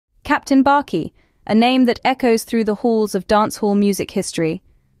Captain Barkey, a name that echoes through the halls of dancehall music history.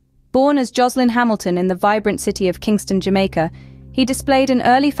 Born as Joslyn Hamilton in the vibrant city of Kingston, Jamaica, he displayed an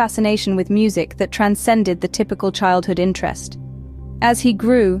early fascination with music that transcended the typical childhood interest. As he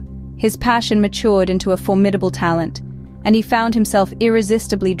grew, his passion matured into a formidable talent, and he found himself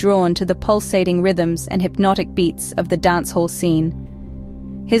irresistibly drawn to the pulsating rhythms and hypnotic beats of the dancehall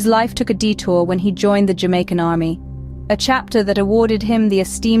scene. His life took a detour when he joined the Jamaican Army, a chapter that awarded him the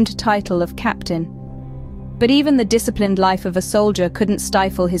esteemed title of captain. But even the disciplined life of a soldier couldn't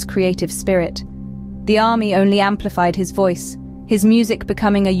stifle his creative spirit. The army only amplified his voice, his music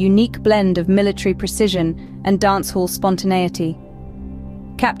becoming a unique blend of military precision and dancehall spontaneity.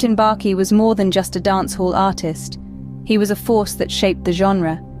 Captain Barkey was more than just a dancehall artist. He was a force that shaped the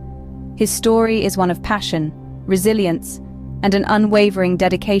genre. His story is one of passion, resilience, and an unwavering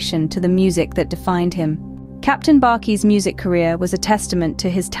dedication to the music that defined him. Captain Barkey's music career was a testament to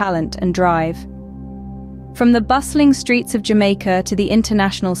his talent and drive. From the bustling streets of Jamaica to the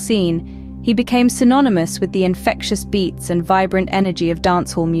international scene, he became synonymous with the infectious beats and vibrant energy of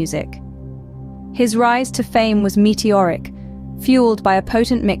dancehall music. His rise to fame was meteoric, fueled by a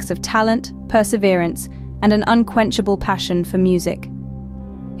potent mix of talent, perseverance, and an unquenchable passion for music.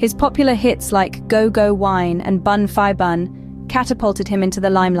 His popular hits like Go Go Wine and Bun Fi Bun catapulted him into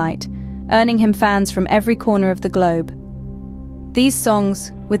the limelight, earning him fans from every corner of the globe. These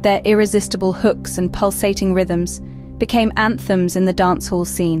songs, with their irresistible hooks and pulsating rhythms, became anthems in the dancehall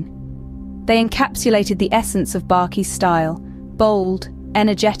scene. They encapsulated the essence of Barkey's style, bold,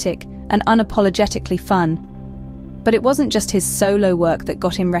 energetic, and unapologetically fun. But it wasn't just his solo work that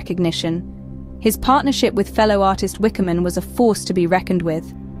got him recognition. His partnership with fellow artist Wickerman was a force to be reckoned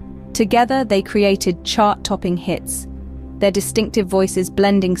with. Together, they created chart-topping hits, their distinctive voices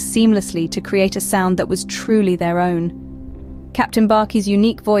blending seamlessly to create a sound that was truly their own. Captain Barkey's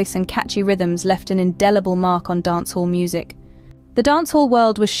unique voice and catchy rhythms left an indelible mark on dancehall music. The dancehall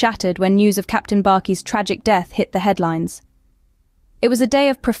world was shattered when news of Captain Barkey's tragic death hit the headlines. It was a day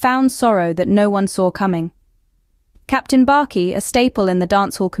of profound sorrow that no one saw coming. Captain Barkey, a staple in the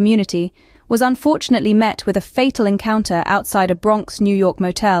dancehall community, was unfortunately met with a fatal encounter outside a Bronx, New York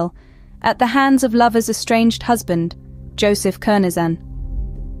motel, at the hands of lover's estranged husband, Joseph Kernizan.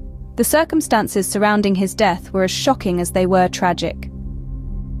 The circumstances surrounding his death were as shocking as they were tragic.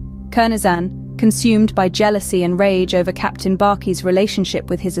 Kernizan, consumed by jealousy and rage over Captain Barkey's relationship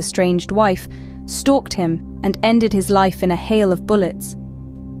with his estranged wife, stalked him and ended his life in a hail of bullets.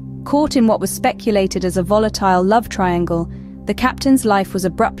 Caught in what was speculated as a volatile love triangle, the captain's life was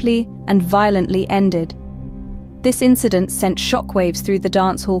abruptly and violently ended. This incident sent shockwaves through the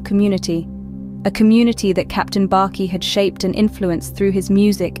dancehall community, a community that Captain Barkey had shaped and influenced through his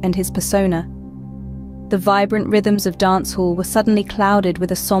music and his persona. The vibrant rhythms of dancehall were suddenly clouded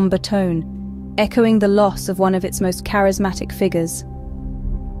with a somber tone, echoing the loss of one of its most charismatic figures.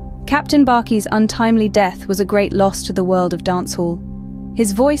 Captain Barkey's untimely death was a great loss to the world of dancehall.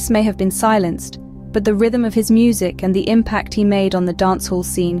 His voice may have been silenced, but the rhythm of his music and the impact he made on the dancehall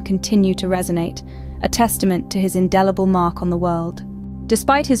scene continue to resonate, a testament to his indelible mark on the world.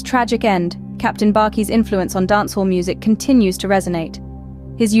 Despite his tragic end, Captain Barkey's influence on dancehall music continues to resonate.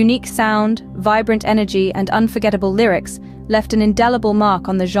 His unique sound, vibrant energy, and unforgettable lyrics left an indelible mark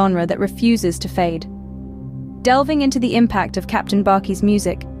on the genre that refuses to fade. Delving into the impact of Captain Barkey's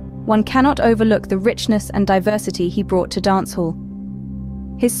music, one cannot overlook the richness and diversity he brought to dancehall.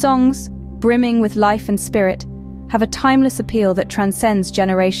 His songs, brimming with life and spirit, have a timeless appeal that transcends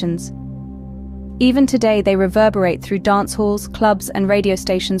generations. Even today, they reverberate through dance halls, clubs, and radio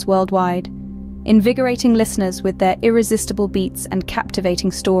stations worldwide, invigorating listeners with their irresistible beats and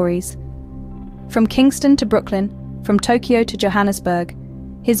captivating stories. From Kingston to Brooklyn, from Tokyo to Johannesburg,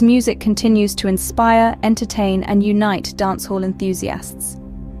 his music continues to inspire, entertain, and unite dancehall enthusiasts.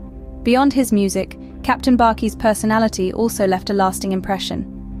 Beyond his music, Captain Barkey's personality also left a lasting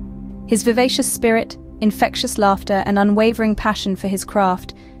impression. His vivacious spirit, infectious laughter, and unwavering passion for his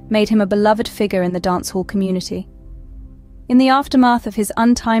craft made him a beloved figure in the dancehall community. In the aftermath of his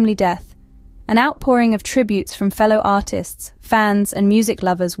untimely death, an outpouring of tributes from fellow artists, fans, and music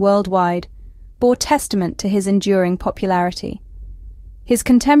lovers worldwide bore testament to his enduring popularity. His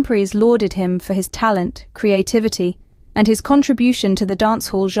contemporaries lauded him for his talent, creativity, and his contribution to the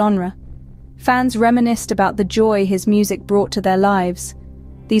dancehall genre. Fans reminisced about the joy his music brought to their lives.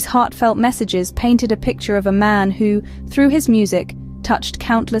 These heartfelt messages painted a picture of a man who, through his music, touched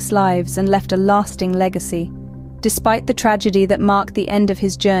countless lives and left a lasting legacy. Despite the tragedy that marked the end of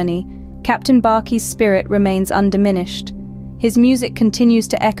his journey, Captain Barkey's spirit remains undiminished. His music continues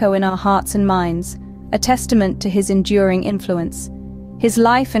to echo in our hearts and minds, a testament to his enduring influence. His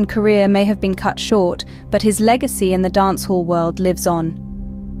life and career may have been cut short, but his legacy in the dancehall world lives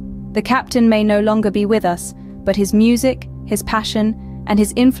on. The Captain may no longer be with us, but his music, his passion, and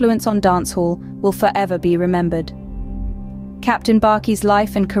his influence on dancehall will forever be remembered. Captain Barkey's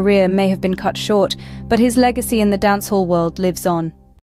life and career may have been cut short, but his legacy in the dancehall world lives on.